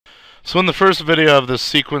So in the first video of this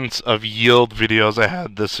sequence of yield videos, I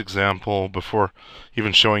had this example before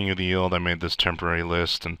even showing you the yield. I made this temporary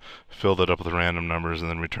list and filled it up with random numbers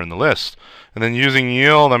and then returned the list. And then using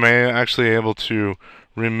yield, I'm actually able to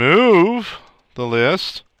remove the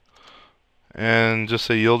list and just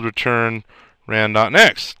say yield return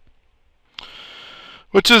ran.next,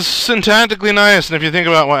 which is syntactically nice. And if you think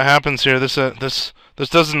about what happens here, this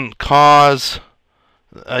doesn't cause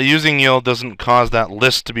using yield doesn't cause that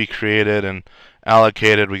list to be created and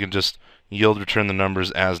allocated. We can just yield return the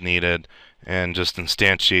numbers as needed and just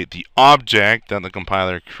instantiate the object that the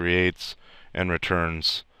compiler creates and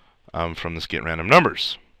returns from this get random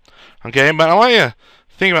numbers. Okay, but I want you to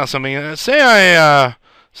think about something. Say I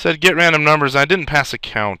said get random numbers, and I didn't pass a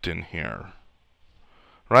count in here.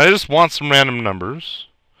 Right? I just want some random numbers.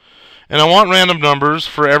 And I want random numbers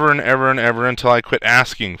forever and ever and ever until I quit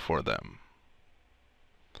asking for them.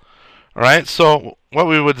 Alright, so what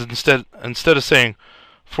we would instead of saying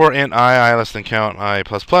for int I less than count I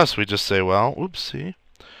plus plus, we just say, well, oopsie.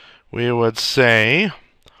 We would say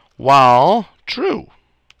while true.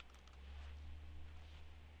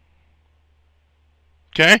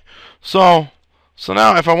 Okay? So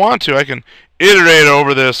now if I want to, I can iterate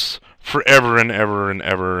over this forever and ever and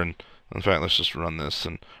ever. And in fact, let's just run this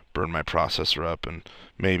and burn my processor up, and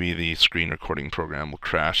maybe the screen recording program will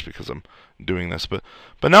crash because I'm doing this. But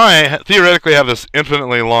now I theoretically have this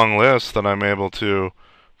infinitely long list that I'm able to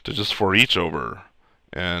just for each over,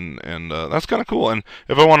 and that's kind of cool. And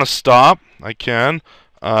if I want to stop, I can.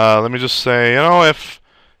 Let me just say,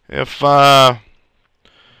 if I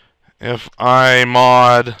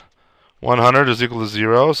mod 100 is equal to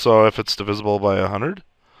 0, so if it's divisible by 100,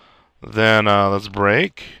 then let's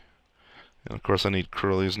break. And of course I need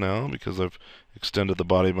curlies now because I've extended the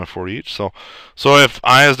body of my for each. So if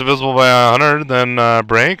I is divisible by 100, then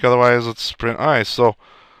break. Otherwise, let's print I. So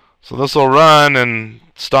this will run and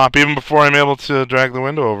stop even before I'm able to drag the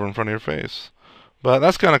window over in front of your face. But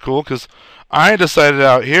that's kind of cool because I decided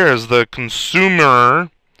out here as the consumer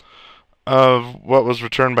of what was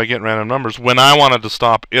returned by get random numbers when I wanted to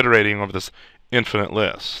stop iterating over this infinite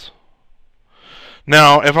list.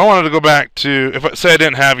 Now, if I wanted to go back to, say I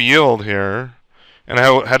didn't have yield here, and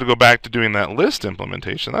I had to go back to doing that list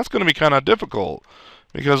implementation, that's going to be kind of difficult,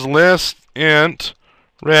 because list int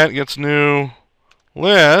ret gets new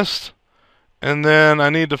list, and then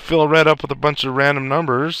I need to fill ret up with a bunch of random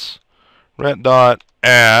numbers.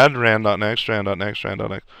 Ret.add ran.next, ran.next,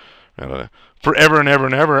 ran.next, ran.next, forever and ever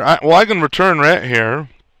and ever. I can return ret here,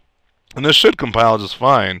 and this should compile just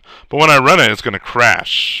fine, but when I run it, it's going to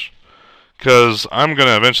crash, because I'm going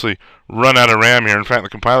to eventually run out of RAM here. In fact, the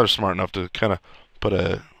compiler's smart enough to kind of put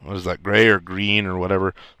a, what is that, gray or green or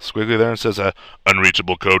whatever, squiggly there, and says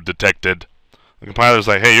unreachable code detected. The compiler's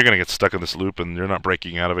like, hey, you're going to get stuck in this loop, and you're not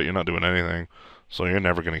breaking out of it, you're not doing anything, so you're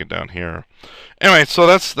never going to get down here. Anyway, so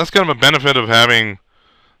that's kind of a benefit of having,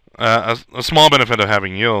 a small benefit of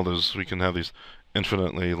having yield is we can have these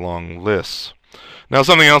infinitely long lists. Now,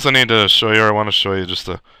 something else I need to show you, or I want to show you just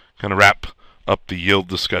to kind of wrap up the yield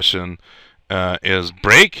discussion, is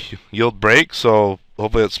break, yield break. So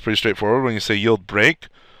hopefully that's pretty straightforward. When you say yield break,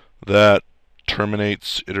 that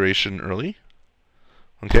terminates iteration early.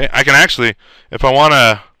 Okay, I can actually, if I want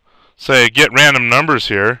to say get random numbers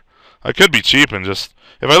here, I could be cheap and just,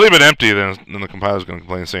 if I leave it empty, then the compiler's going to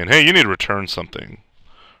complain saying, hey, you need to return something.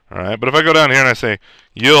 Alright, but if I go down here and I say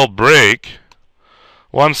yield break,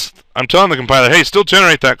 once I'm telling the compiler, hey, still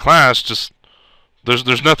generate that class, just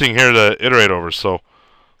there's nothing here to iterate over, so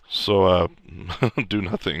do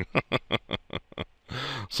nothing.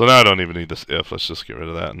 So now I don't even need this if. Let's just get rid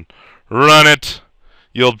of that and run it.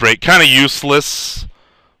 Yield break, kind of useless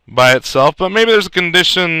by itself, but maybe there's a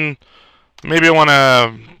condition. Maybe I want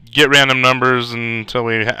to get random numbers until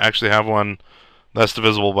we actually have one that's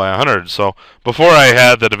divisible by 100. So before I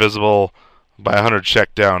had the divisible by 100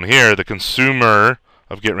 check down here, the consumer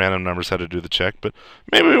of get random numbers had to do the check. But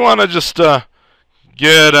maybe we want to just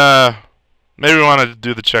maybe we want to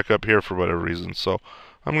do the check up here for whatever reason. So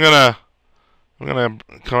I'm gonna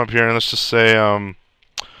come up here and let's just say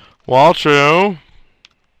while true,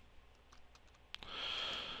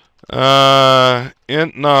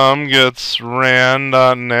 int num gets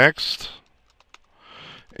ran.next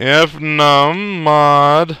if num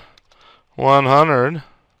mod 100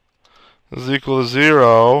 is equal to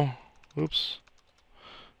 0. Oops.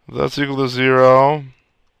 If that's equal to 0,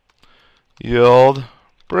 yield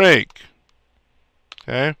break.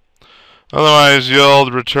 Okay. Otherwise,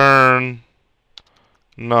 yield return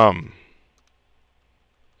num.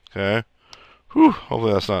 Okay. Whew.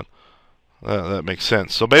 Hopefully that's not, that makes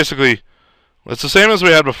sense. So basically, It's the same as we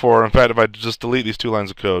had before. In fact, if I just delete these 2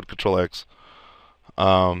 lines of code, Control X,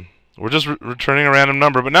 we're just returning a random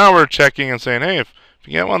number. But now we're checking and saying, hey, if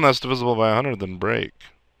you get one that's divisible by 100, then break.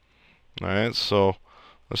 All right, so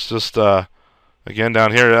let's just, again,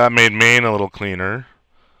 down here, that made main a little cleaner.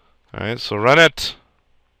 All right, so run it,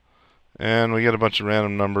 and we get a bunch of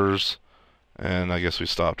random numbers, and I guess we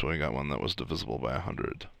stopped when we got one that was divisible by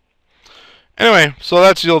 100. Anyway, so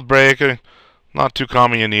that's yield break. Not too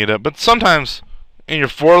common, you need it, but sometimes in your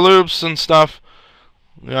for loops and stuff,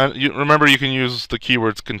 remember you can use the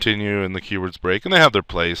keywords continue and the keywords break, and they have their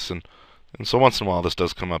place, and so once in a while this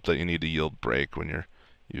does come up that you need to yield break when you're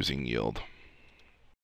using yield.